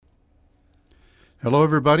Hello,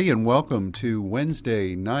 everybody, and welcome to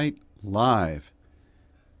Wednesday Night Live.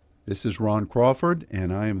 This is Ron Crawford,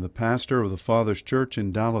 and I am the pastor of the Father's Church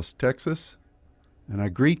in Dallas, Texas. And I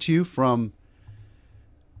greet you from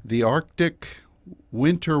the Arctic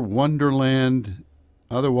winter wonderland,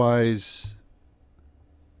 otherwise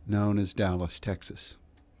known as Dallas, Texas.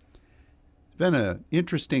 It's been an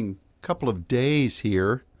interesting couple of days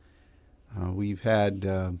here. We've had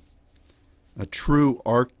a true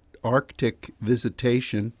Arctic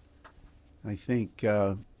visitation. I think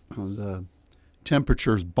the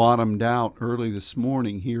temperatures bottomed out early this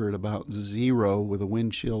morning here at about 0 with a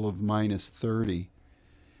wind chill of minus 30.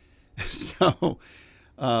 So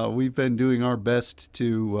we've been doing our best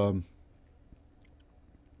to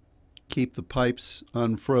keep the pipes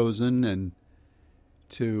unfrozen and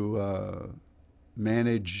to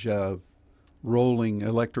manage rolling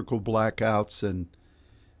electrical blackouts and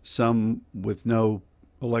some with no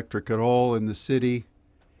electric at all in the city.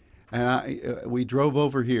 And we drove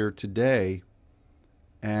over here today,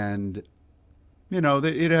 and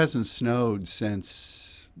it hasn't snowed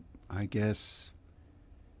since, I guess,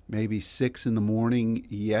 maybe 6 in the morning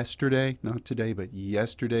yesterday. Not today, but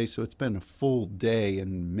yesterday. So it's been a full day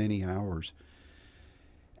and many hours.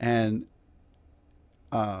 And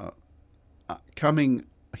coming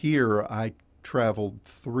here, I traveled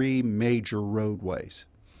 3 major roadways.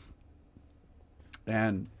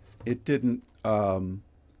 And it didn't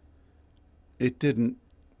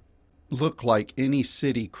look like any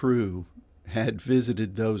city crew had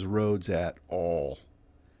visited those roads at all.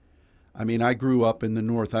 I mean, I grew up in the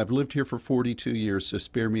north. I've lived here for 42 years, so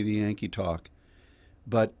spare me the Yankee talk.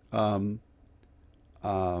 But I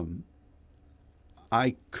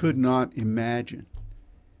could not imagine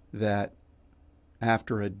that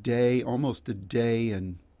after a day, almost a day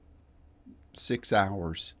and 6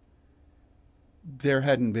 hours, there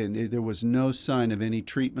was no sign of any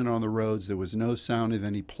treatment on the roads. There was no sound of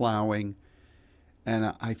any plowing.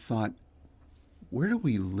 And I thought, where do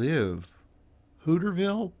we live?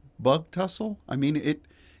 Hooterville? Bug Tussle? I mean, it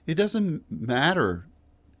doesn't matter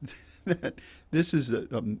that this is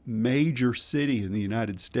a major city in the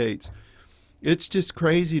United States. It's just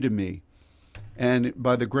crazy to me. And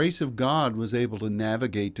by the grace of God, was able to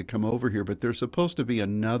navigate to come over here. But there's supposed to be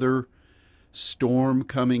another storm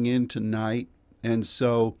coming in tonight. And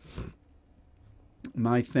so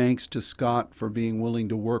my thanks to Scott for being willing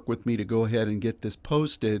to work with me to go ahead and get this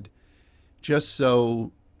posted, just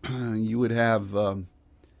so you would have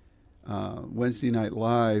Wednesday Night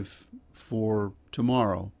Live for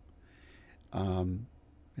tomorrow. And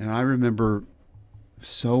I remember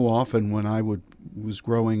so often when I was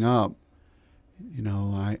growing up,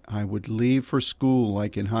 I would leave for school,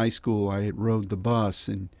 like in high school, I had rode the bus,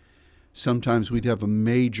 and sometimes we'd have a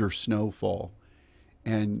major snowfall.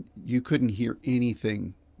 And you couldn't hear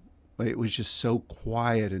anything. It was just so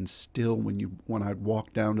quiet and still when I'd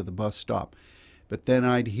walk down to the bus stop. But then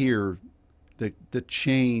I'd hear the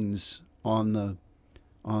chains on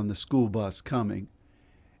the school bus coming.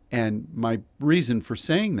 And my reason for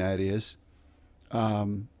saying that is,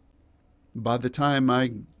 by the time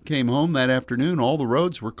I came home that afternoon, all the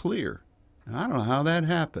roads were clear. And I don't know how that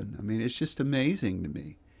happened. I mean, it's just amazing to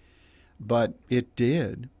me. But it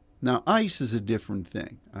did. Now, ice is a different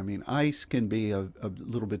thing. I mean, ice can be a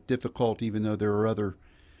little bit difficult, even though there are other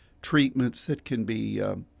treatments that can be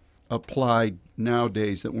applied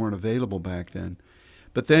nowadays that weren't available back then.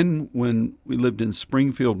 But then when we lived in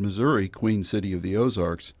Springfield, Missouri, Queen City of the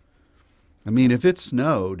Ozarks, I mean, if it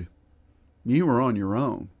snowed, you were on your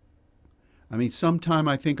own. I mean, sometime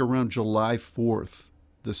I think around July 4th,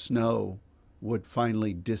 the snow would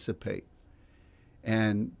finally dissipate.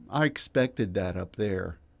 And I expected that up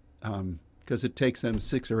there. Because it takes them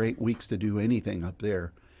 6 or 8 weeks to do anything up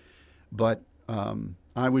there. But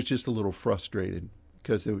I was just a little frustrated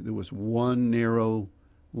because there was one narrow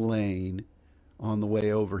lane on the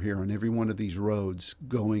way over here on every one of these roads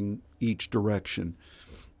going each direction.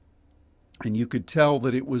 And you could tell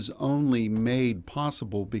that it was only made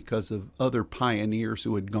possible because of other pioneers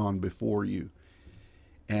who had gone before you.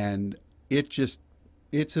 And it's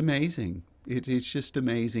amazing. It's just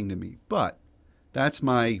amazing to me. But that's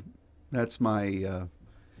my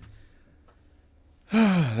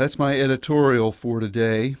editorial for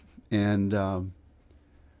today, and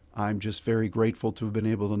I'm just very grateful to have been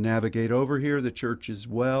able to navigate over here. The church is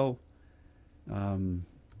well.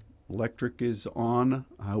 Electric is on.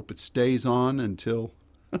 I hope it stays on until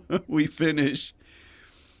we finish.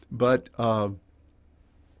 But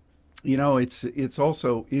it's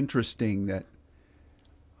also interesting that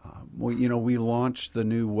we launched the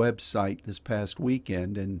new website this past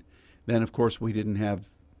weekend, and then, of course, we didn't have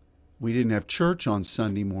we didn't have church on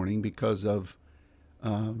Sunday morning because of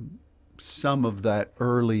some of that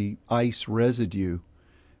early ice residue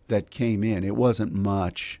that came in. It wasn't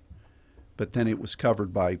much, but then it was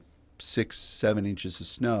covered by 6-7 inches of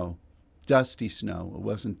snow, dusty snow. It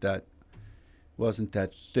wasn't that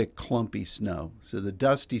thick, clumpy snow. So the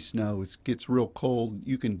dusty snow, it gets real cold.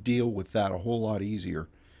 You can deal with that a whole lot easier.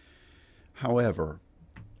 However,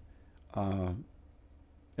 and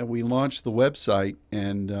we launched the website,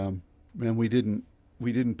 and we didn't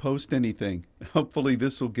post anything. Hopefully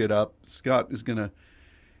this will get up. Scott is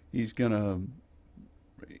he's gonna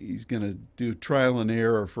do trial and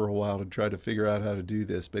error for a while to try to figure out how to do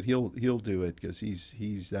this, but he'll do it because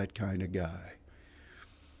he's that kind of guy.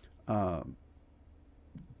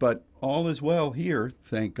 But all is well here,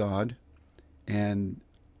 thank God, and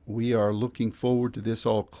we are looking forward to this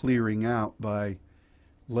all clearing out by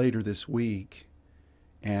later this week,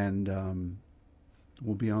 and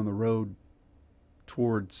we'll be on the road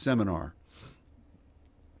toward seminar.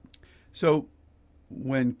 So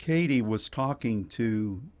when Katie was talking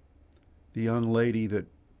to the young lady that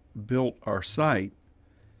built our site,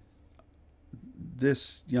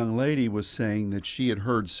 this young lady was saying that she had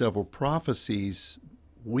heard several prophecies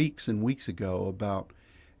weeks and weeks ago about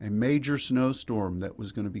a major snowstorm that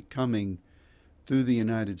was going to be coming through the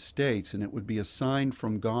United States, and it would be a sign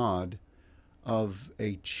from God of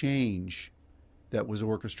a change that was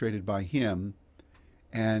orchestrated by Him,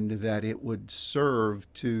 and that it would serve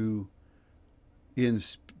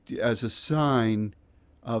as a sign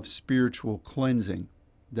of spiritual cleansing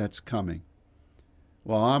that's coming.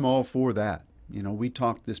 Well, I'm all for that. We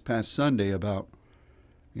talked this past Sunday about,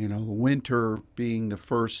 the winter being the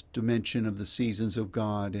first dimension of the seasons of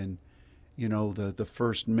God, and, the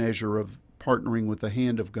first measure of partnering with the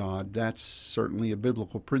hand of God. That's certainly a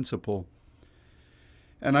biblical principle.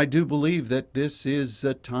 And I do believe that this is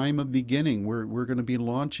a time of beginning. We're going to be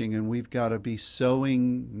launching, and we've got to be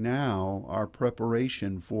sowing now our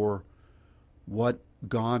preparation for what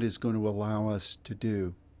God is going to allow us to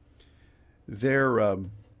do. There are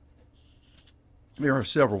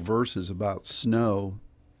several verses about snow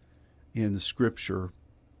in the Scripture.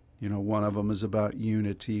 One of them is about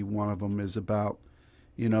unity. One of them is about,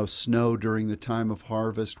 snow during the time of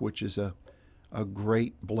harvest, which is a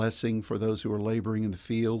great blessing for those who are laboring in the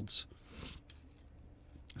fields,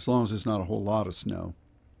 as long as there's not a whole lot of snow.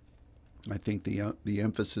 I think the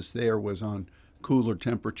emphasis there was on cooler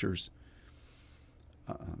temperatures.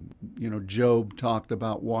 Job talked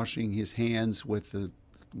about washing his hands with the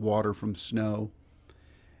water from snow.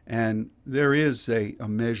 And there is a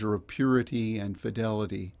measure of purity and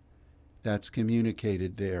fidelity that's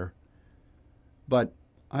communicated there. But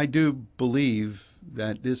I do believe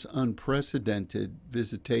that this unprecedented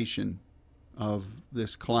visitation of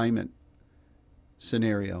this climate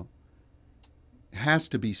scenario has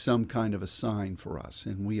to be some kind of a sign for us.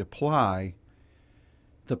 And we apply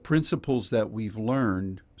the principles that we've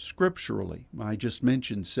learned scripturally. I just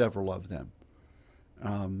mentioned several of them.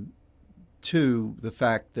 To the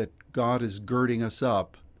fact that God is girding us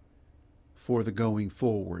up for the going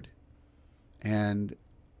forward. And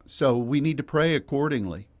so we need to pray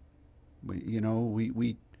accordingly. We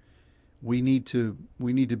need to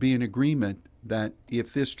be in agreement that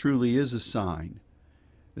if this truly is a sign,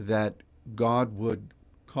 that God would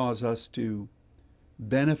cause us to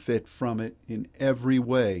benefit from it in every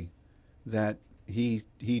way that he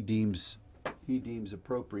deems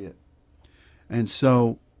appropriate. And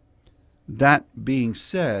so, that being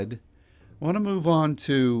said, I want to move on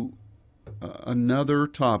to another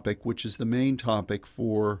topic, which is the main topic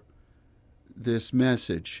for this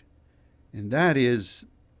message. And that is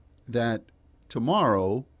that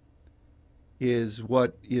tomorrow is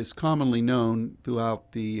what is commonly known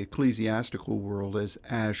throughout the ecclesiastical world as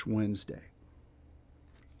Ash Wednesday.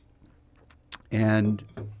 And,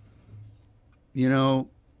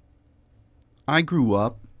 I grew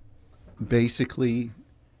up basically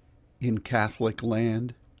in Catholic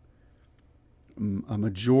land. A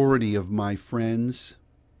majority of my friends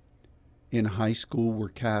in high school were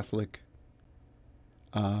Catholic.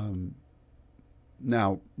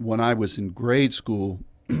 Now, when I was in grade school,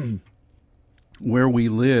 where we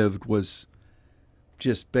lived was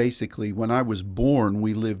just basically, when I was born,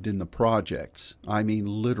 we lived in the projects. I mean,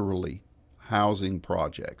 literally, housing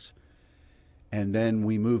projects. And then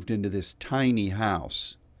we moved into this tiny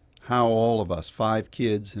house. How all of us, 5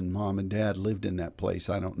 kids and mom and dad, lived in that place,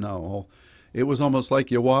 I don't know. It was almost like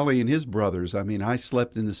Yawali and his brothers. I mean, I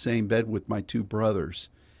slept in the same bed with my 2 brothers,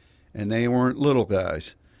 and they weren't little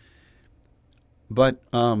guys. But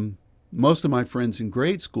most of my friends in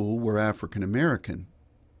grade school were African American.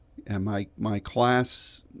 And my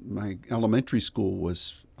class, my elementary school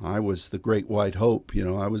I was the great white hope.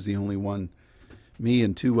 I was the only one. Me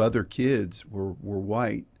and two other kids were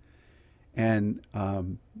white. And I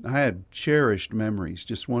had cherished memories,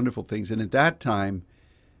 just wonderful things. And at that time,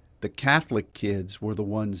 the Catholic kids were the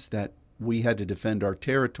ones that we had to defend our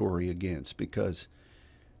territory against, because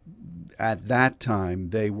at that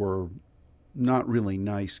time they were not really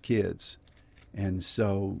nice kids. And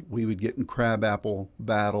so we would get in crabapple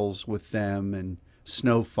battles with them and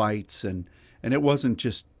snow fights, and it wasn't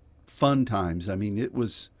just fun times. I mean,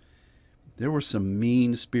 there were some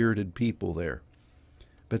mean-spirited people there.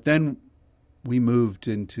 But then we moved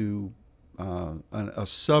into a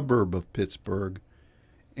suburb of Pittsburgh,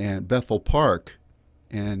 and Bethel Park,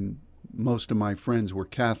 and most of my friends were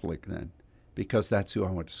Catholic then, because that's who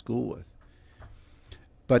I went to school with.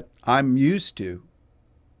 But I'm used to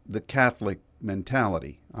the Catholic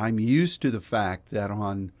mentality. I'm used to the fact that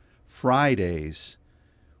on Fridays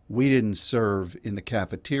we didn't serve in the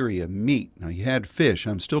cafeteria meat. Now, you had fish.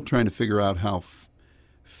 I'm still trying to figure out how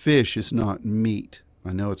fish is not meat.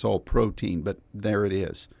 I know it's all protein, but there it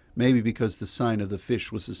is. Maybe because the sign of the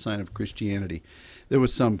fish was the sign of Christianity. There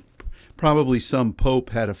was probably some pope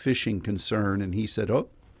had a fishing concern, and he said, "Oh,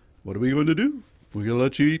 what are we going to do? We're going to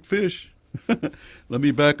let you eat fish. Let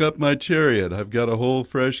me back up my chariot. I've got a whole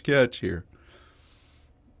fresh catch here."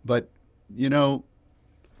 But,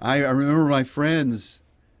 I remember my friends,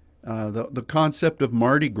 the concept of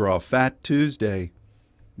Mardi Gras, Fat Tuesday,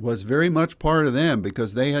 was very much part of them,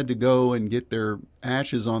 because they had to go and get their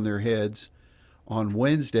ashes on their heads on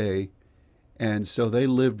Wednesday, and so they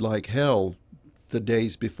lived like hell the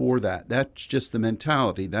days before that. That's just the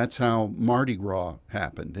mentality. That's how Mardi Gras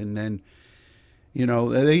happened. And then,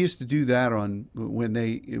 they used to do that when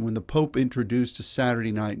the Pope introduced a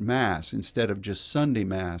Saturday night Mass instead of just Sunday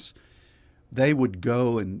Mass. They would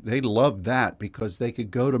go, and they loved that, because they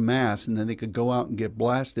could go to Mass and then they could go out and get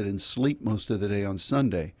blasted and sleep most of the day on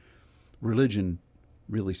Sunday. Religion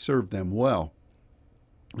really served them well.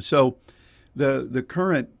 So the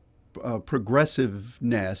current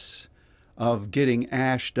progressiveness of getting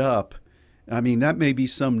ashed up, I mean, that may be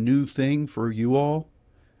some new thing for you all,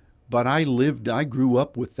 but I grew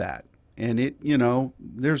up with that. And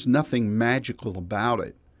there's nothing magical about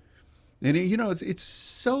it. And it's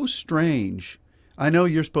so strange. I know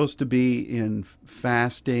you're supposed to be in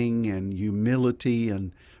fasting and humility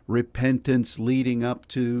and repentance leading up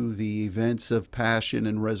to the events of passion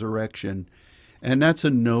and resurrection. And that's a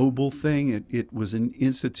noble thing. It was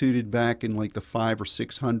instituted back in like the 500s or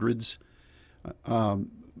 600s.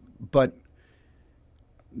 But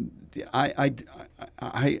I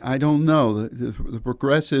don't know. The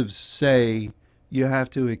progressives say you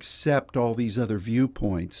have to accept all these other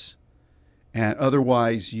viewpoints, and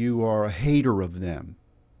otherwise you are a hater of them.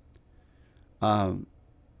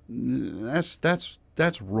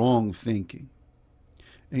 That's wrong thinking.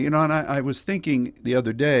 And I was thinking the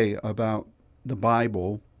other day about the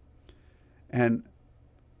Bible, and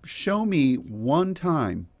show me one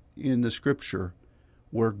time in the Scripture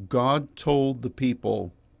where God told the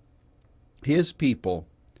people, His people,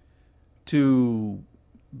 to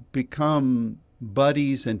become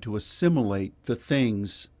buddies and to assimilate the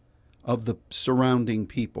things of the surrounding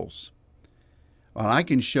peoples. And I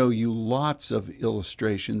can show you lots of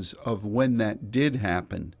illustrations of when that did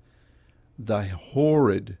happen, the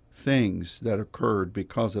horrid things that occurred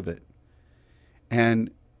because of it.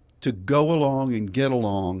 And to go along and get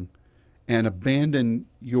along and abandon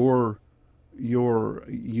your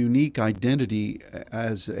unique identity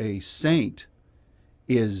as a saint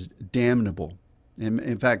is damnable. And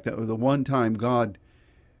in fact, the one time God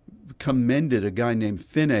commended a guy named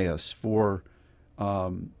Phinehas for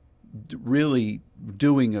really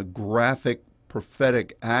doing a graphic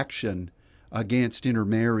prophetic action against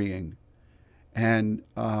intermarrying. And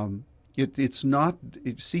it's not,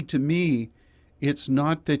 to me, it's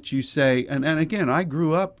not that you say, and again, I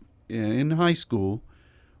grew up in high school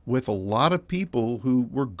with a lot of people who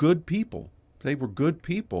were good people. They were good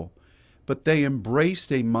people, but they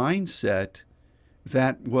embraced a mindset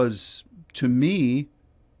that was, to me,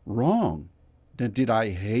 wrong. Now, did I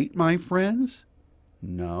hate my friends?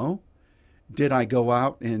 No. Did I go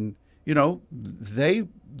out and, they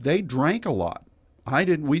drank a lot.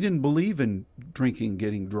 We didn't believe in drinking,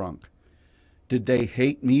 getting drunk. Did they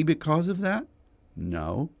hate me because of that?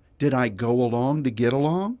 No. Did I go along to get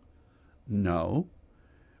along? No.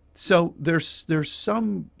 So there's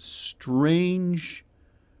some strange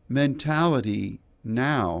mentality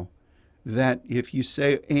now that if you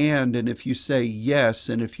say and if you say yes,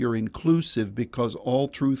 and if you're inclusive because all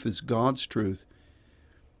truth is God's truth,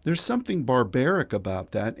 There's something barbaric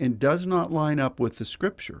about that and does not line up with the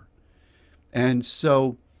Scripture. And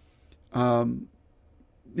so,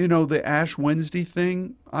 the Ash Wednesday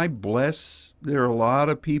thing, I bless. There are a lot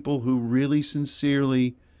of people who really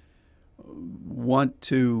sincerely want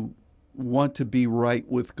to be right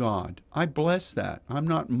with God. I bless that. I'm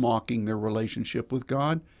not mocking their relationship with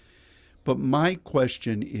God. But my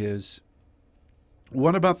question is,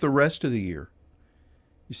 what about the rest of the year?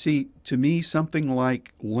 You see, to me, something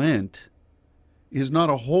like Lent is not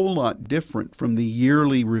a whole lot different from the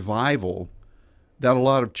yearly revival that a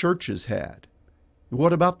lot of churches had.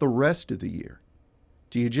 What about the rest of the year?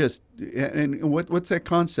 Do you just, and what's that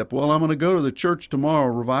concept? Well, I'm going to go to the church tomorrow,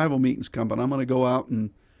 revival meeting's coming. I'm going to go out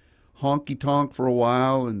and honky-tonk for a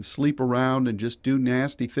while and sleep around and just do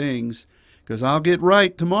nasty things because I'll get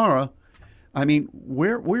right tomorrow. I mean,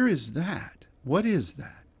 where is that? What is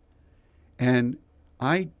that? And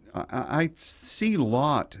I see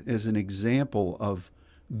Lot as an example of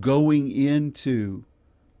going into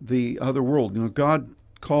the other world. God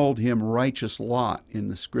called him righteous Lot in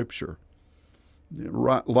the Scripture.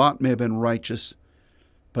 Lot may have been righteous,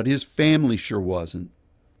 but his family sure wasn't.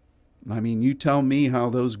 I mean, you tell me how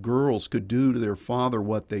those girls could do to their father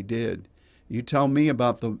what they did. You tell me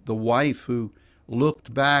about the wife who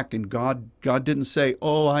looked back and God didn't say,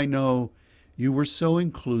 oh, I know, you were so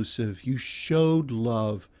inclusive, you showed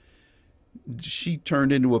love. She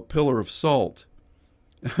turned into a pillar of salt,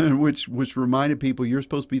 which reminded people you're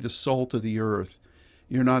supposed to be the salt of the earth.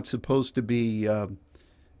 You're not supposed to be,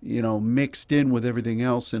 mixed in with everything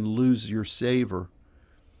else and lose your savor.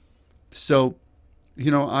 So,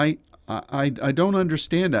 I don't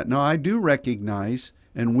understand that. Now, I do recognize,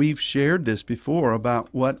 and we've shared this before, about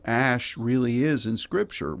what ash really is in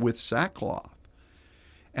Scripture with sackcloth.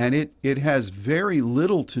 And it has very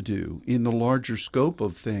little to do in the larger scope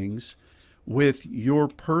of things with your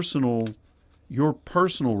personal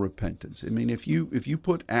repentance. I mean, if you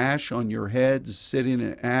put ash on your heads, sit in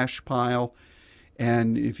an ash pile,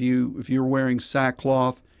 and if you're wearing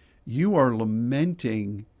sackcloth, you are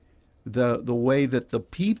lamenting the way that the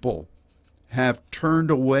people have turned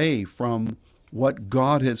away from what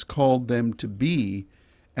God has called them to be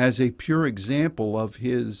as a pure example of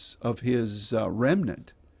his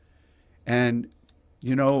remnant. And,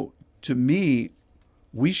 to me,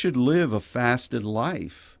 we should live a fasted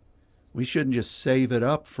life. We shouldn't just save it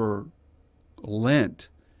up for Lent.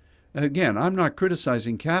 Again, I'm not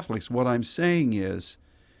criticizing Catholics. What I'm saying is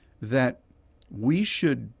that we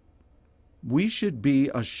should be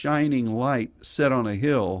a shining light set on a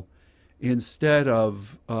hill instead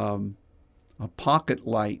of a pocket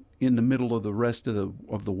light in the middle of the rest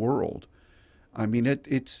of the world. I mean,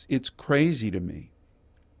 it's crazy to me.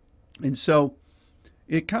 And so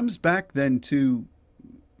it comes back then to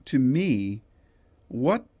me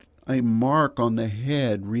what a mark on the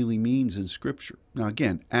head really means in Scripture. Now,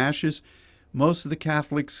 again, ashes, most of the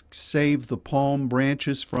Catholics save the palm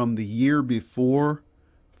branches from the year before,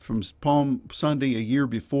 from Palm Sunday a year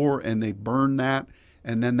before, and they burn that,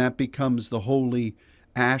 and then that becomes the holy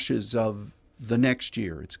ashes of the next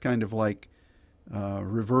year. It's kind of like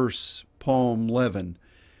reverse palm leaven.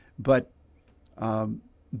 But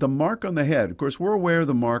the mark on the head, of course, we're aware of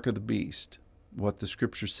the mark of the beast, what the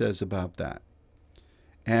Scripture says about that.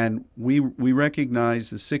 And we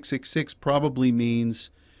recognize the 666 probably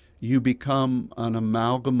means you become an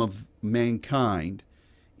amalgam of mankind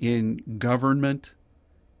in government,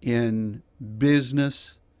 in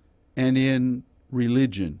business, and in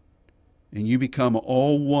religion. And you become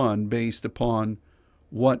all one based upon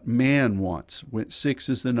what man wants. 6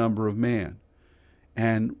 is the number of man.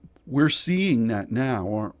 And we're seeing that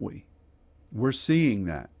now, aren't we? We're seeing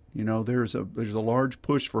that. There's a large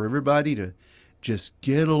push for everybody to just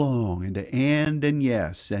get along and to and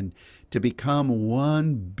yes and to become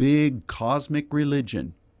one big cosmic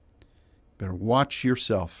religion. Better watch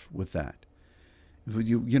yourself with that.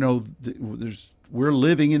 We're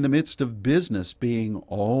living in the midst of business being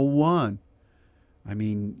all one. I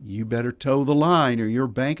mean, you better toe the line or your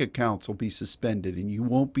bank accounts will be suspended and you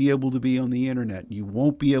won't be able to be on the internet. And you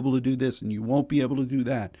won't be able to do this and you won't be able to do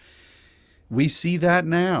that. We see that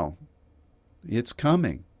now. It's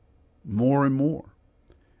coming more and more.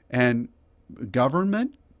 And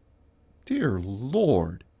government, dear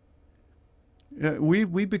Lord,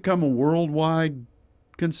 we've become a worldwide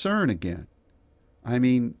concern again. I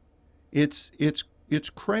mean, it's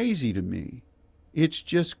crazy to me. It's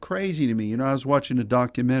just crazy to me. I was watching a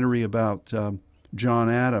documentary about John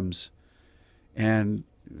Adams, and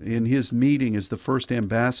in his meeting as the first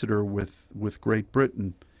ambassador with Great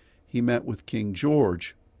Britain, he met with King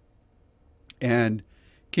George. And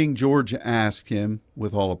King George asked him,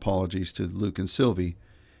 with all apologies to Luke and Sylvie,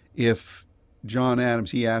 if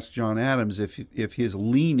he asked John Adams if his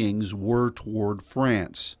leanings were toward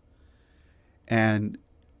France. And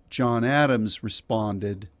John Adams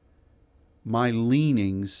responded, my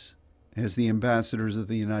leanings as the ambassador of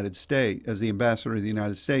the United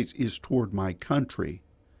States is toward my country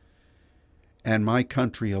and my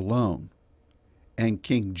country alone. And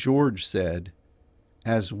King George said,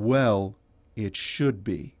 as well it should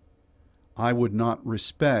be. I would not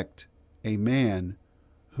respect a man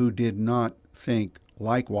who did not think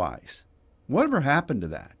likewise. Whatever happened to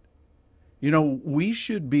that? You know, we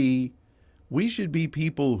should be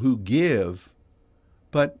people who give,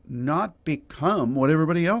 but not become what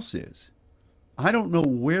everybody else is. I don't know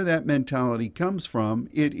where that mentality comes from.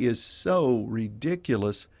 It is so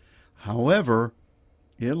ridiculous. However,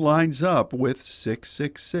 it lines up with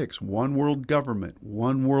 666, one world government,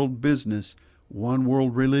 one world business, one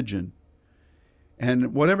world religion.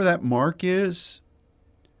 And whatever that mark is,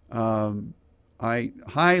 I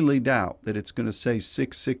highly doubt that it's going to say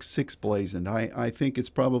 666 blazoned. I think it's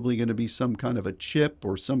probably going to be some kind of a chip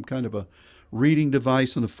or some kind of a reading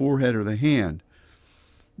device on the forehead or the hand.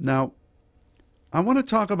 Now, I want to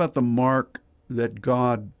talk about the mark that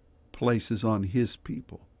God places on his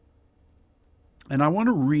people. And I want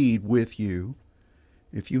to read with you,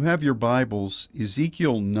 if you have your Bibles,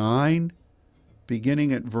 Ezekiel 9,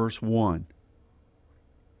 beginning at verse 1.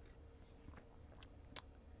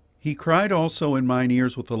 He cried also in mine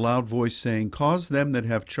ears with a loud voice, saying, cause them that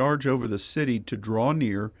have charge over the city to draw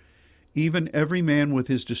near, even every man with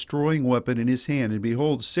his destroying weapon in his hand. And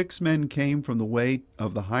behold, 6 men came from the way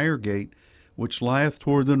of the higher gate, which lieth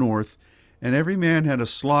toward the north, and every man had a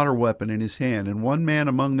slaughter weapon in his hand. And one man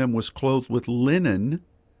among them was clothed with linen,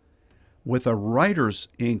 with a writer's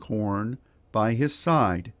inkhorn by his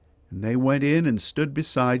side. And they went in and stood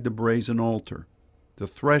beside the brazen altar, the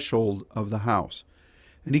threshold of the house.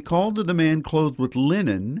 And he called to the man clothed with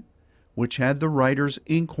linen, which had the writer's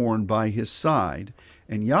inkhorn by his side.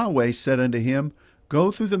 And Yahweh said unto him,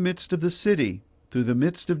 go through the midst of the city, through the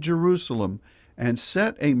midst of Jerusalem, and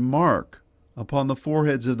set a mark upon the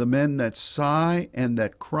foreheads of the men that sigh and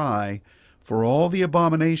that cry for all the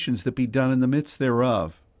abominations that be done in the midst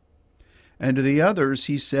thereof. And to the others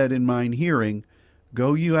he said in mine hearing,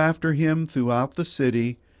 go you after him throughout the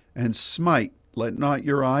city, and smite, let not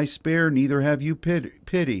your eye spare, neither have you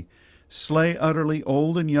pity. Slay utterly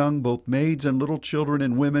old and young, both maids and little children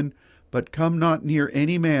and women, but come not near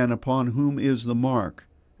any man upon whom is the mark,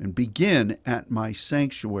 and begin at my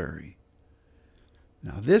sanctuary.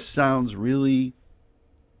 Now this sounds really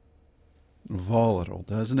volatile,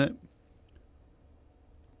 doesn't it?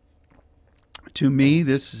 To me,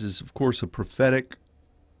 this is, of course, a prophetic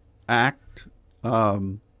act.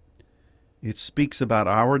 It speaks about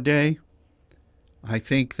our day. I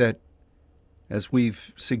think that, as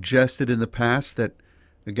we've suggested in the past, that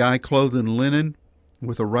a guy clothed in linen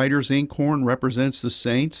with a writer's inkhorn represents the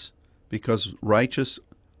saints, because righteous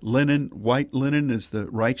linen, white linen, is the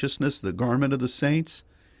righteousness, the garment of the saints.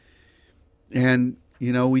 And,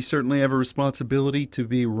 you know, we certainly have a responsibility to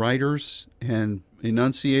be writers and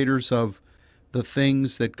enunciators of the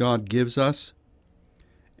things that God gives us.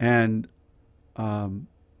 And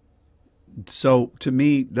so to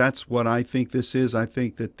me, that's what I think this is. I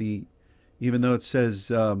think that even though it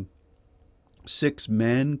says 6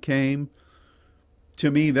 men came, to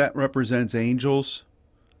me that represents angels,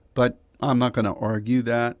 but I'm not going to argue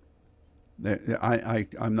that.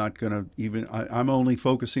 I'm not going to even, I'm only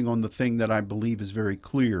focusing on the thing that I believe is very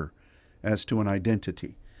clear as to an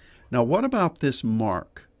identity. Now, what about this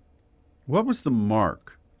mark? What was the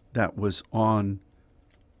mark that was on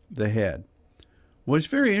the head? Well, it's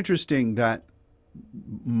very interesting that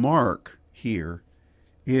mark here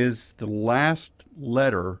is the last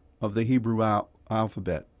letter of the Hebrew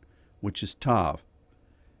alphabet, which is Tav.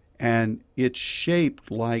 And it's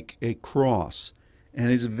shaped like a cross.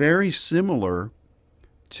 And it's very similar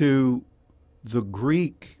to the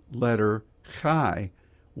Greek letter Chi,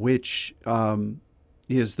 which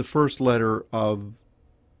is the first letter of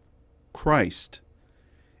Christ.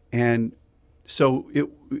 And so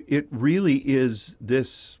it really is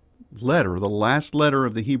this letter, the last letter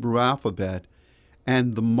of the Hebrew alphabet,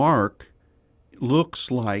 and the mark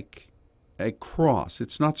looks like a cross.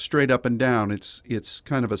 It's not straight up and down. It's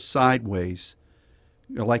kind of a sideways,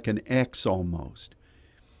 like an X almost.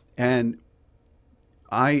 And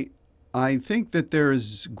I think that there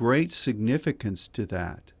is great significance to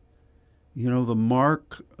that. You know, the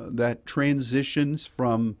mark that transitions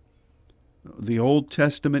from the Old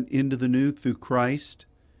Testament into the New through Christ,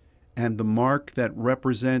 and the mark that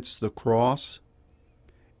represents the cross.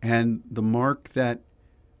 and the mark that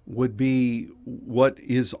would be what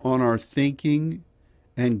is on our thinking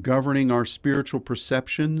and governing our spiritual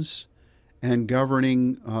perceptions and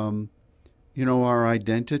governing, our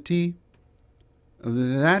identity.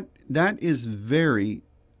 That is very,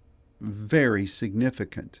 very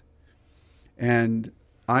significant. And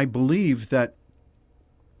I believe that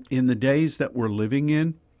in the days that we're living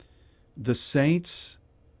in, the saints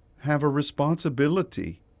have a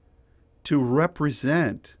responsibility to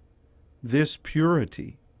represent this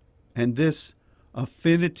purity and this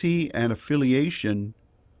affinity and affiliation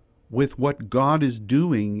with what God is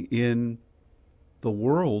doing in the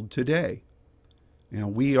world today.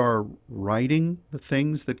 We are writing the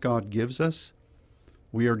things that God gives us.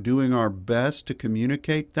 We are doing our best to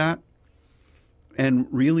communicate that. And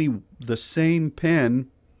really, the same pen,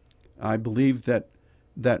 I believe,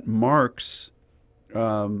 that marks.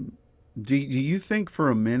 Do you think for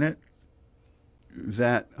a minute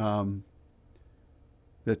that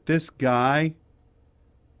that this guy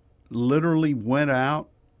literally went out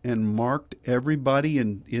and marked everybody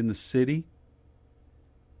in the city?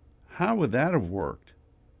 How would that have worked?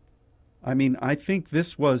 I mean, I think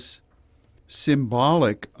this was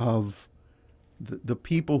symbolic of the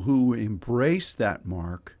people who embrace that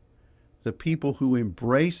mark, the people who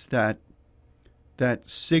embrace that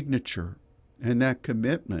signature and that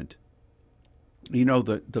commitment.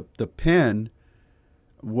 The pen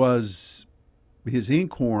was, his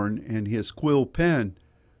inkhorn and his quill pen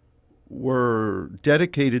were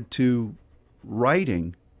dedicated to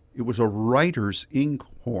writing. It was a writer's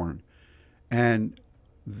inkhorn. And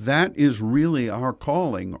that is really our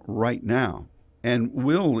calling right now, and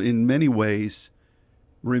will in many ways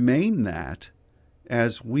remain that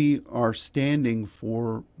as we are standing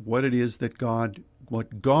for what it is that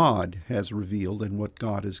what God has revealed and what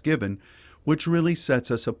God has given, which really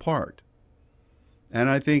sets us apart. And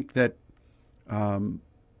I think that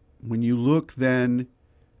when you look then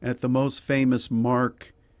at the most famous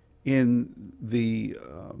mark in the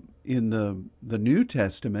New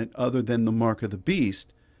Testament, other than the mark of the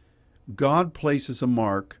beast, God places a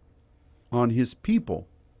mark on his people.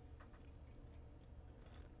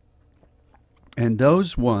 And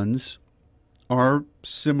those ones are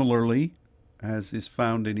similarly, as is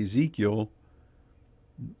found in Ezekiel,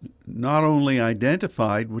 not only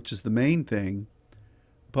identified, which is the main thing,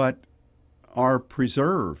 but are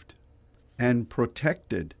preserved and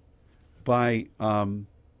protected by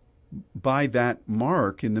that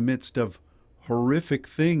mark in the midst of horrific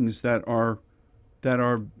things that are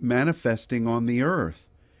manifesting on the earth.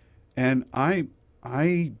 And I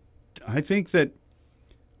think that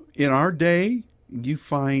in our day, you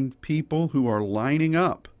find people who are lining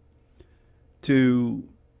up to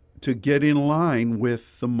get in line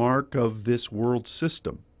with the mark of this world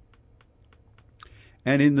system.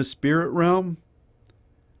 And in the spirit realm,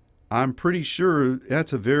 I'm pretty sure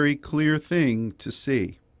that's a very clear thing to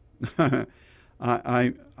see. I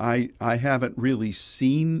haven't really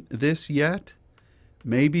seen this yet.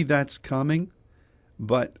 Maybe that's coming,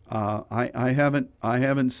 but I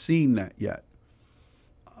haven't seen that yet.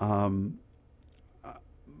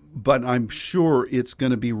 But I'm sure it's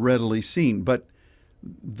going to be readily seen. But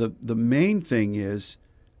the main thing is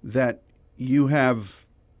that you have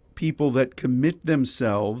people that commit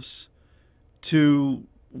themselves to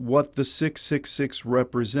what the 666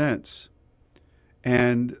 represents.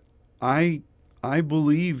 And I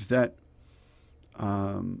believe that,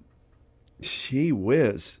 gee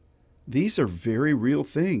whiz, these are very real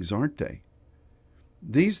things, aren't they?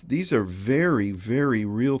 These are very, very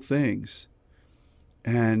real things.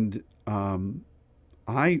 And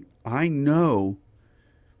I know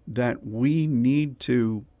that we need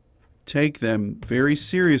to take them very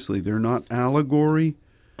seriously. They're not allegory.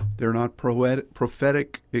 They're not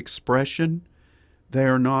prophetic expression. They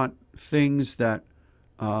are not things that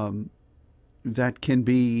that can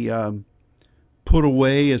be put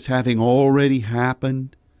away as having already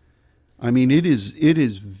happened. I mean, it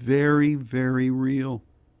is very, very real.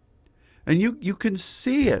 And you can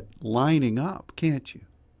see it lining up, can't you?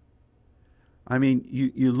 I mean,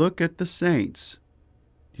 you look at the saints.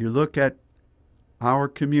 You look at our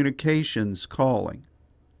communications calling.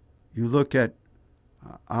 You look at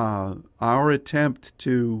our attempt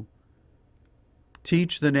to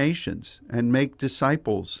teach the nations and make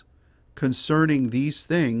disciples concerning these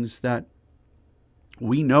things that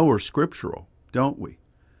we know are scriptural, don't we?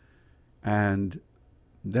 And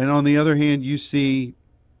then on the other hand, you see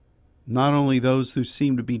not only those who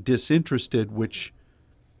seem to be disinterested, which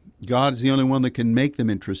God's the only one that can make them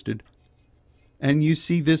interested, and you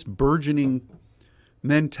see this burgeoning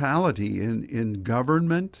mentality in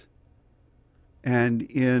government and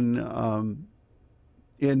in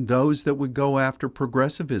those that would go after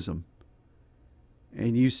progressivism.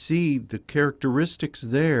 And you see the characteristics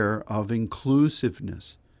there of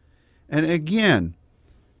inclusiveness. And again,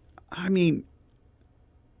 I mean,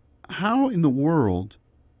 how in the world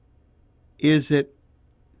is it,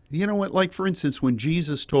 you know what, like for instance, when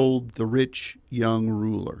Jesus told the rich young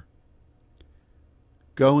ruler,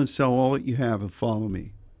 go and sell all that you have and follow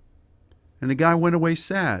me. And the guy went away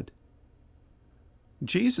sad.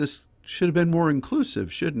 Jesus should have been more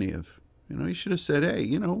inclusive, shouldn't he have? He should have said,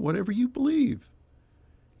 hey, whatever you believe.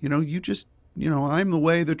 I'm the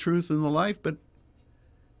way, the truth, and the life, but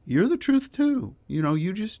you're the truth too.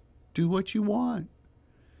 You just do what you want.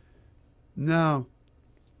 No.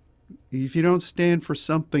 If you don't stand for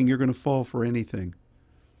something, you're going to fall for anything.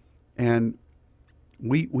 And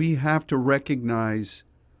we have to recognize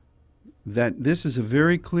that this is a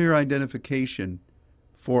very clear identification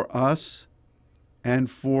for us and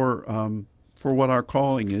for what our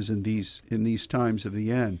calling is in these times of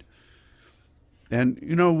the end. And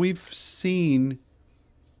we've seen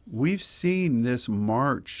this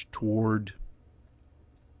march toward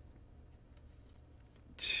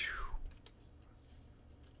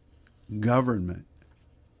government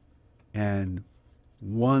and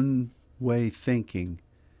one-way thinking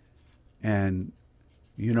and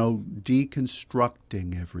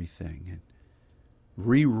deconstructing everything and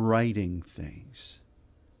rewriting things.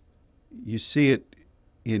 You see it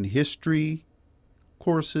in history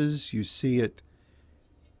courses, you see it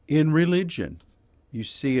in religion, you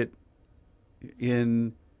see it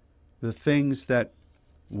in the things that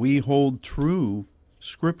we hold true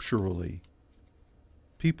scripturally.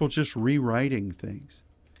 People just rewriting things.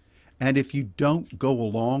 And if you don't go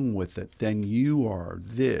along with it, then you are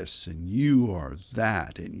this and you are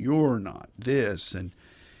that and you're not this. And,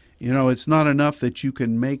 it's not enough that you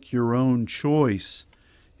can make your own choice.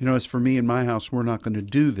 As for me and my house, we're not going to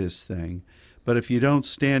do this thing. But if you don't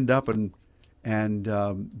stand up and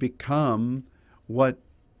become what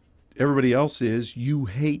everybody else is, you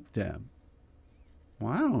hate them.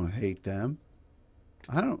 Well, I don't hate them.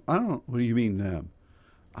 I don't. What do you mean them?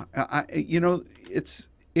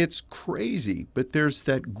 It's crazy, but there's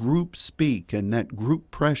that group speak and that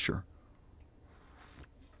group pressure.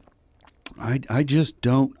 I just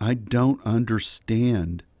don't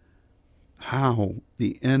understand how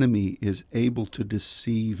the enemy is able to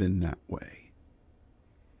deceive in that way.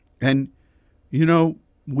 And,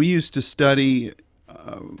 we used to study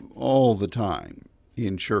all the time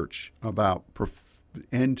in church about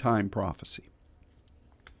end-time prophecy.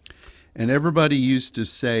 And everybody used to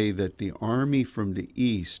say that the army from the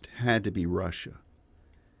east had to be Russia.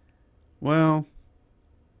 Well,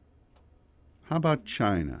 how about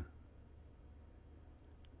China?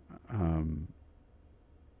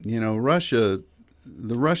 Russia,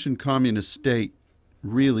 the Russian communist state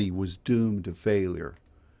really was doomed to failure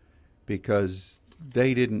because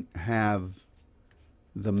they didn't have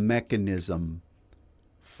the mechanism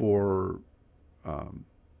for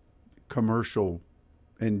commercial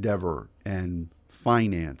endeavor and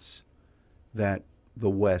finance that the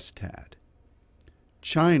West had.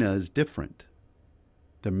 China is different.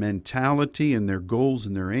 The mentality and their goals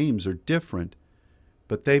and their aims are different,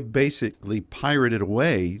 but they've basically pirated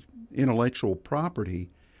away intellectual property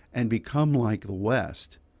and become like the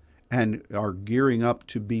West and are gearing up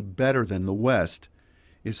to be better than the West.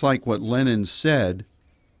 It's like what Lenin said,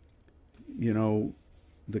 the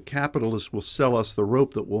capitalists will sell us the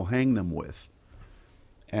rope that we'll hang them with.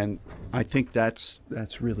 And I think that's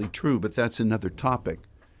really true, but that's another topic.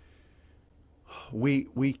 We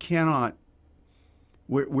cannot.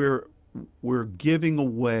 We're giving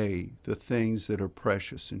away the things that are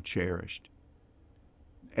precious and cherished.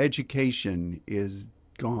 Education is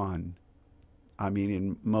gone.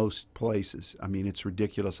 In most places. It's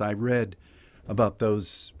ridiculous. I read about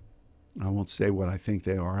those, I won't say what I think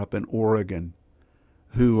they are, up in Oregon,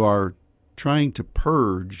 who are trying to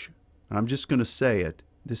purge, I'm just going to say it,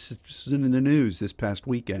 this is in the news this past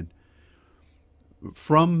weekend,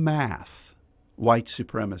 from math, white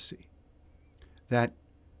supremacy. That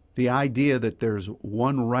the idea that there's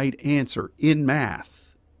one right answer in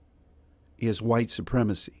math is white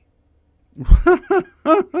supremacy.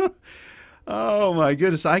 Oh my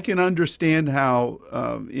goodness. I can understand how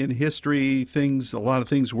in history a lot of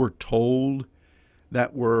things were told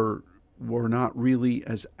that were not really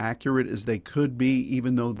as accurate as they could be,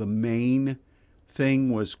 even though the main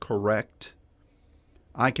thing was correct.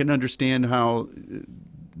 I can understand how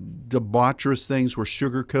debaucherous things were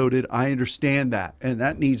sugar-coated. I understand that, and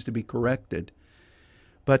that needs to be corrected.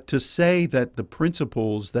 But to say that the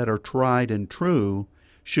principles that are tried and true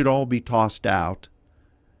should all be tossed out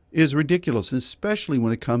is ridiculous, especially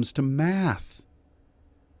when it comes to math.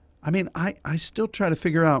 I mean, I still try to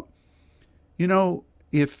figure out,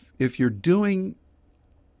 if you're doing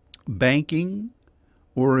banking,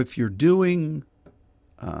 or if you're doing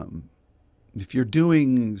some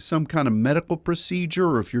kind of medical procedure,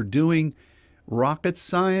 or if you're doing rocket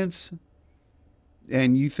science,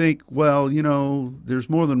 and you think, well, there's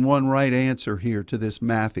more than one right answer here to this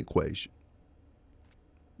math equation.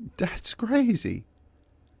 That's crazy.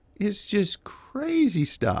 It's just crazy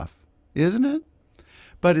stuff, isn't it?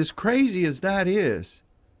 But as crazy as that is,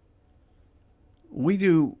 we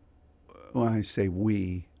do, well, I say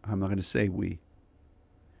we, I'm not going to say we.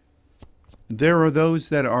 There are those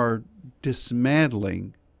that are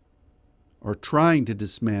dismantling or trying to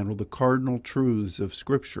dismantle the cardinal truths of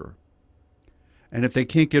Scripture. And if they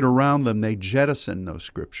can't get around them, they jettison those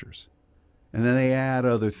Scriptures. And then they add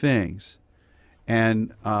other things.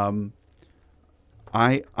 And I'm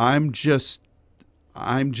just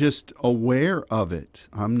aware of it.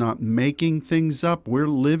 I'm not making things up. We're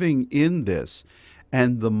living in this.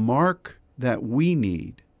 And the mark that we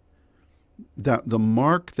need, the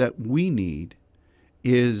mark that we need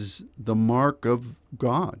is the mark of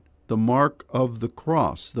God, the mark of the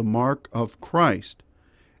cross, the mark of Christ.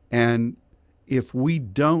 And if we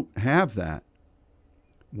don't have that,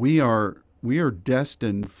 we are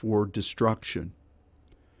destined for destruction.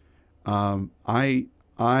 I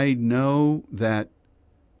know that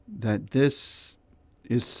this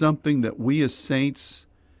is something that we as saints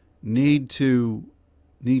need to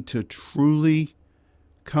truly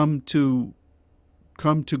come to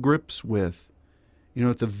grips with.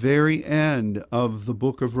 At the very end of the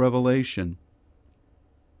book of Revelation,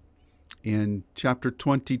 in chapter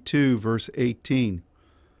 22, verse 18,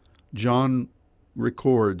 John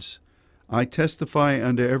records, I testify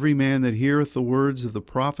unto every man that heareth the words of the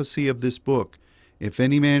prophecy of this book. If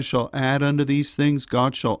any man shall add unto these things,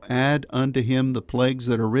 God shall add unto him the plagues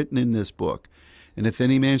that are written in this book. And if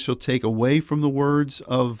any man shall take away from the words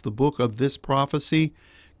of the book of this prophecy,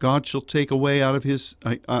 God shall take away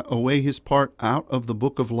his part out of the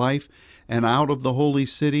book of life and out of the holy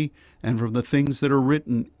city and from the things that are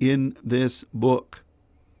written in this book.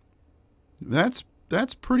 That's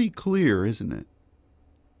pretty clear, isn't it?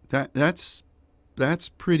 That's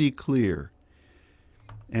pretty clear.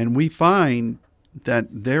 And we find that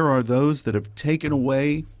there are those that have taken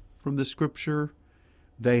away from the Scripture.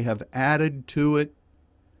 They have added to it.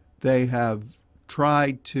 They have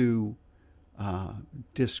tried to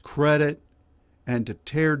discredit and to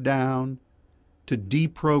tear down, to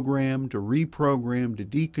deprogram, to reprogram, to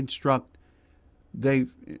deconstruct.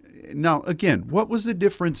 Now, again, what was the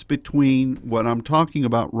difference between what I'm talking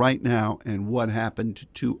about right now and what happened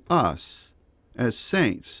to us as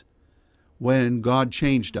saints when God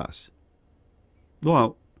changed us?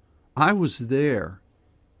 Well, I was there,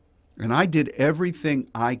 and I did everything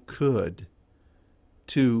I could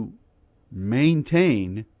to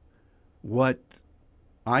maintain what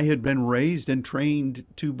I had been raised and trained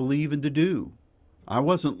to believe and to do. I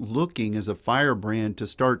wasn't looking as a firebrand to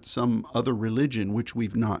start some other religion, which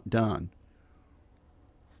we've not done.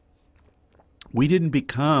 We didn't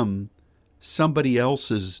become somebody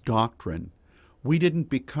else's doctrine. We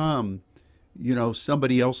didn't become,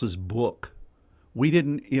 somebody else's book. We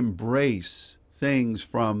didn't embrace things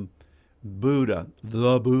from the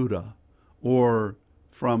Buddha, or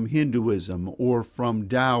from Hinduism, or from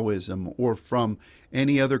Taoism, or from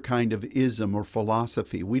any other kind of ism or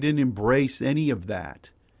philosophy. We didn't embrace any of that.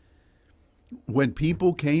 When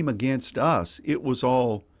people came against us, it was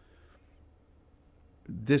all,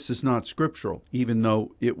 this is not scriptural, even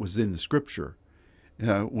though it was in the Scripture.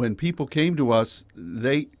 When people came to us,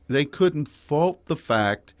 they couldn't fault the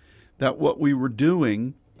fact that what we were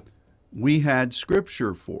doing, we had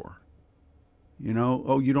Scripture for.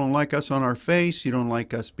 You don't like us on our face. You don't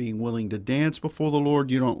like us being willing to dance before the Lord.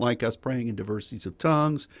 You don't like us praying in diversities of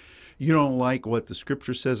tongues. You don't like what the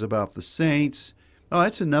Scripture says about the saints. Oh,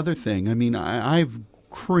 that's another thing. I mean, I've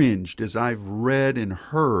cringed as I've read and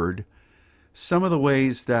heard some of the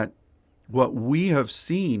ways that what we have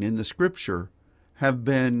seen in the Scripture have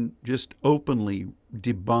been just openly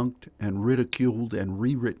debunked and ridiculed and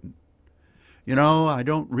rewritten. I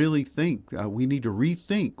don't really think we need to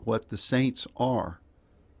rethink what the saints are.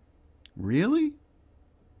 Really?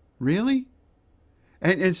 Really?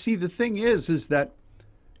 And see, the thing is that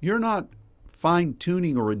you're not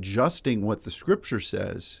fine-tuning or adjusting what the Scripture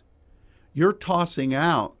says. You're tossing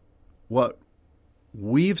out what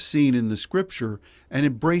we've seen in the Scripture and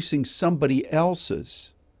embracing somebody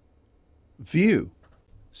else's view,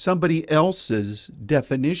 somebody else's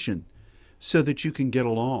definition, so that you can get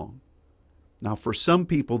along. Now, for some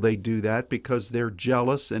people, they do that because they're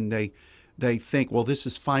jealous and they think, well, this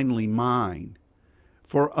is finally mine.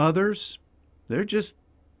 For others, they're just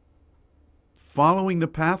following the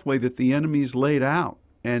pathway that the enemy's laid out,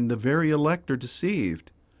 and the very elect are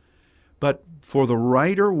deceived. But for the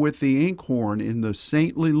writer with the inkhorn in the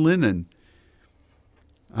saintly linen,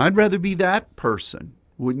 I'd rather be that person,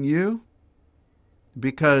 wouldn't you?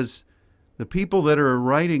 Because the people that are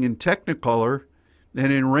writing in Technicolor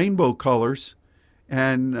and in rainbow colors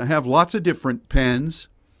and have lots of different pens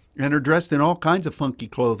and are dressed in all kinds of funky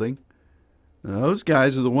clothing, those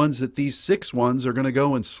guys are the ones that these 6 ones are going to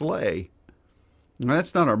go and slay. And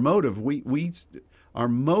that's not our motive. Our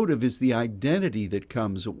motive is the identity that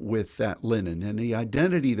comes with that linen, and the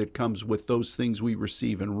identity that comes with those things we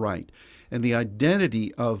receive and write, and the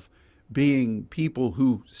identity of being people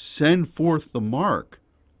who send forth the mark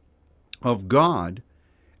of God.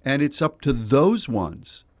 And it's up to those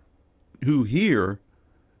ones who hear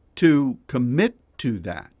to commit to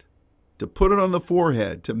that, to put it on the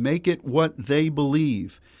forehead, to make it what they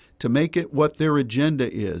believe, to make it what their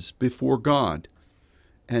agenda is before God.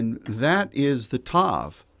 And that is the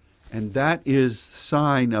Tav, and that is the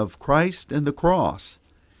sign of Christ and the cross.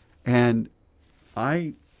 And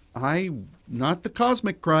I, not the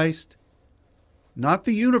cosmic Christ, not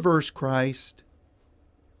the universe Christ,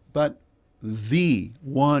 but the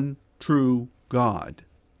one true God,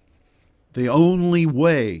 the only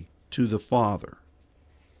way to the Father.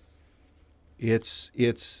 It's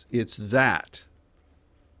that,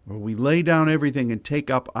 where we lay down everything and take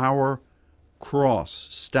up our cross,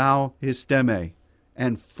 stau histeme,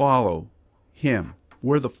 and follow Him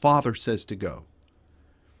where the Father says to go.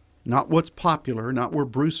 Not what's popular, not where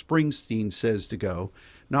Bruce Springsteen says to go,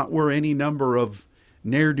 not where any number of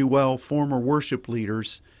ne'er-do-well former worship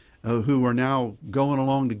leaders who are now going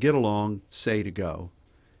along to get along say to go.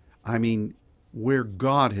 I mean, where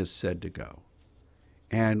God has said to go.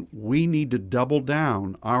 And we need to double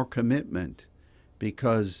down our commitment,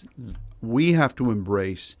 because we have to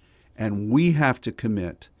embrace and we have to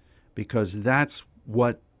commit, because that's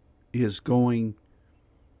what is going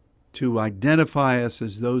to identify us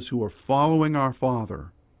as those who are following our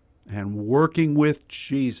Father and working with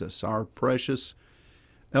Jesus, our precious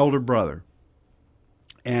elder brother.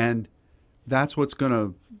 And that's what's going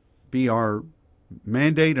to be our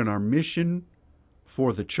mandate and our mission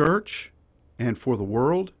for the church and for the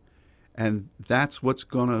world. And that's what's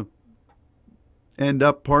going to end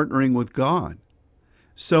up partnering with God.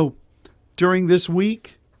 So during this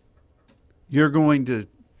week, you're going to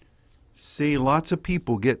see lots of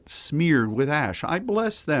people get smeared with ash. I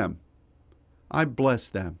bless them. I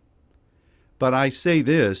bless them. But I say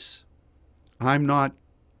this, I'm not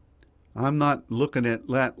looking at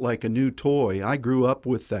that like a new toy. I grew up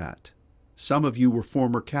with that. Some of you were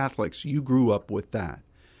former Catholics. You grew up with that.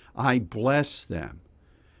 I bless them.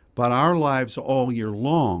 But our lives all year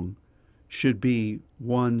long should be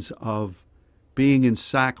ones of being in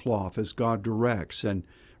sackcloth as God directs, and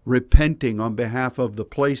repenting on behalf of the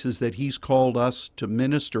places that He's called us to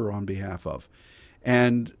minister on behalf of,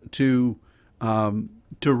 and to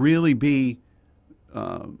really be.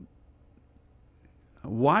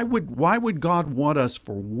 Why would God want us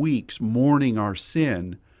for weeks mourning our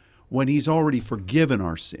sin when He's already forgiven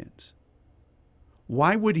our sins?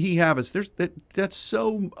 Why would He have us? That's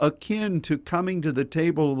so akin to coming to the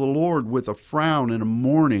table of the Lord with a frown and a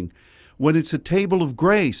mourning, when it's a table of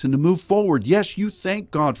grace and to move forward. Yes, you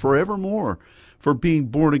thank God forevermore for being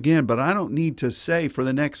born again, but I don't need to say for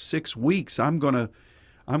the next 6 weeks I'm gonna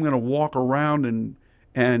walk around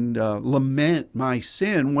and lament my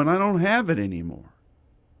sin when I don't have it anymore.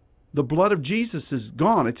 The blood of Jesus is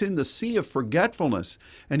gone. It's in the sea of forgetfulness.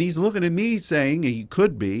 And He's looking at me saying, He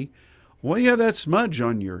could be, well, you have that smudge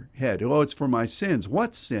on your head. Oh, it's for my sins.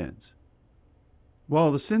 What sins?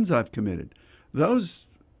 Well, the sins I've committed. Those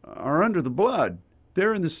are under the blood.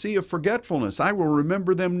 They're in the sea of forgetfulness. I will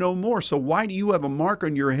remember them no more. So why do you have a mark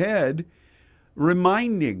on your head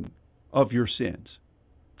reminding of your sins?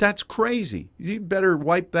 That's crazy. You better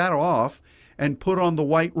wipe that off and put on the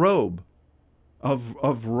white robe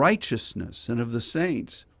of righteousness and of the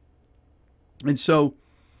saints. And so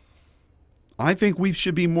I think we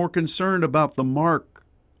should be more concerned about the mark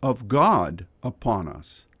of God upon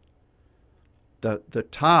us. The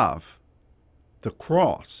Tav, the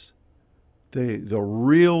cross, the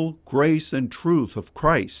real grace and truth of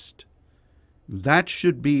Christ. That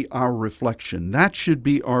should be our reflection. That should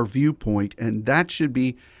be our viewpoint, and that should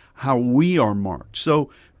be how we are marked. So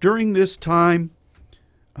during this time,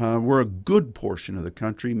 we're a good portion of the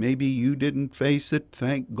country. Maybe you didn't face it.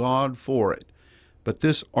 Thank God for it. But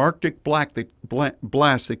this Arctic blast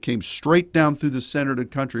that came straight down through the center of the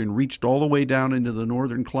country and reached all the way down into the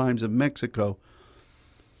northern climes of Mexico,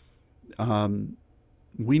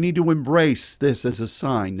 we need to embrace this as a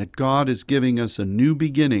sign that God is giving us a new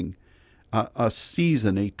beginning, a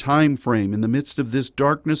season, a time frame. In the midst of this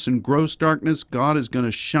darkness and gross darkness, God is going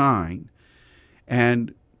to shine.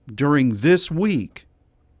 And during this week,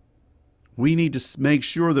 we need to make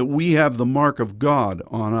sure that we have the mark of God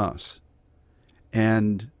on us.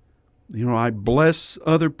 And, I bless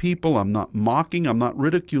other people. I'm not mocking. I'm not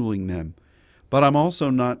ridiculing them. But I'm also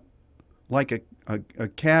not like a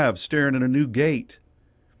calf staring at a new gate.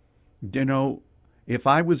 If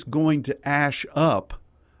I was going to ash up,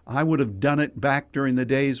 I would have done it back during the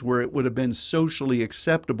days where it would have been socially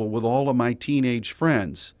acceptable with all of my teenage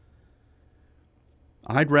friends.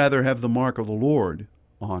 I'd rather have the mark of the Lord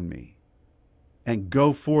on me and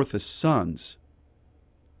go forth as sons.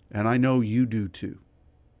 And I know you do too.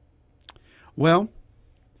 Well,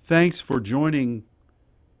 thanks for joining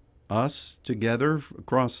us together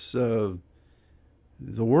across the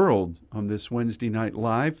world on this Wednesday Night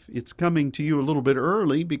Live. It's coming to you a little bit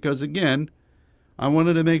early because, again, I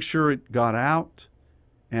wanted to make sure it got out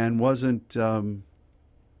and wasn't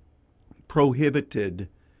prohibited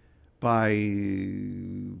by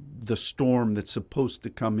the storm that's supposed to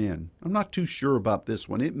come in. I'm not too sure about this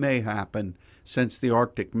one. It may happen since the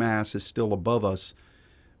Arctic mass is still above us.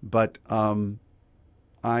 But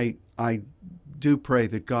I do pray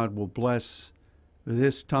that God will bless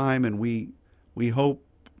this time, and we hope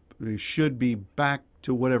we should be back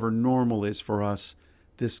to whatever normal is for us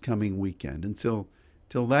this coming weekend. Until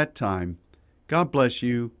that time, God bless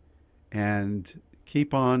you, and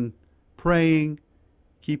keep on praying,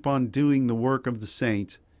 keep on doing the work of the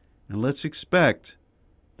saint, and let's expect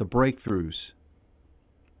the breakthroughs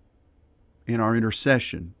in our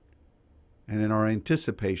intercession and in our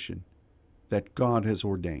anticipation that God has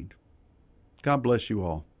ordained. God bless you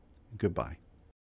all. Goodbye.